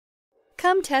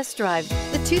Come test drive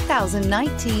the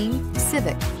 2019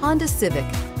 Civic, Honda Civic.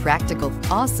 Practical,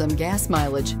 awesome gas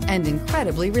mileage, and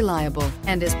incredibly reliable,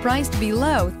 and is priced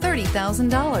below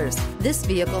 $30,000. This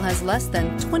vehicle has less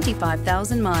than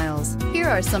 25,000 miles. Here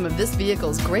are some of this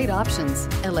vehicle's great options: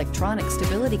 electronic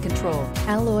stability control,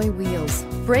 alloy wheels,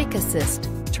 brake assist,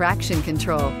 traction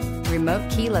control, remote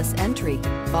keyless entry,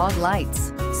 fog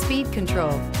lights, speed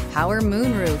control, power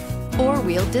moonroof,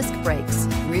 four-wheel disc brakes,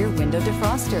 rear window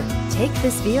defroster. Take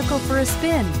this vehicle for a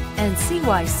spin and see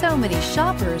why so many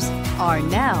shoppers are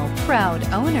now proud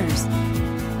owners.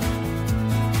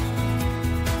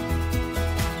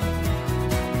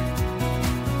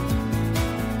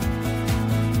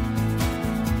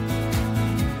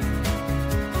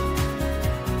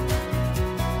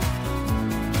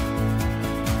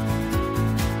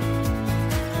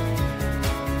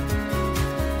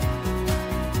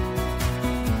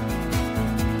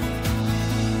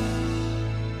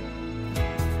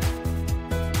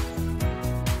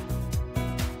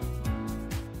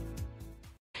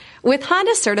 With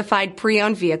Honda Certified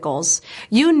pre-owned vehicles,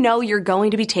 you know you're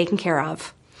going to be taken care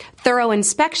of. Thorough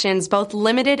inspections, both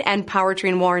limited and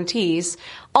powertrain warranties,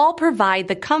 all provide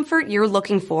the comfort you're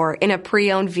looking for in a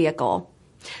pre-owned vehicle.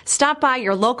 Stop by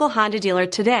your local Honda dealer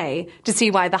today to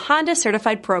see why the Honda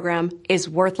Certified program is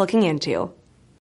worth looking into.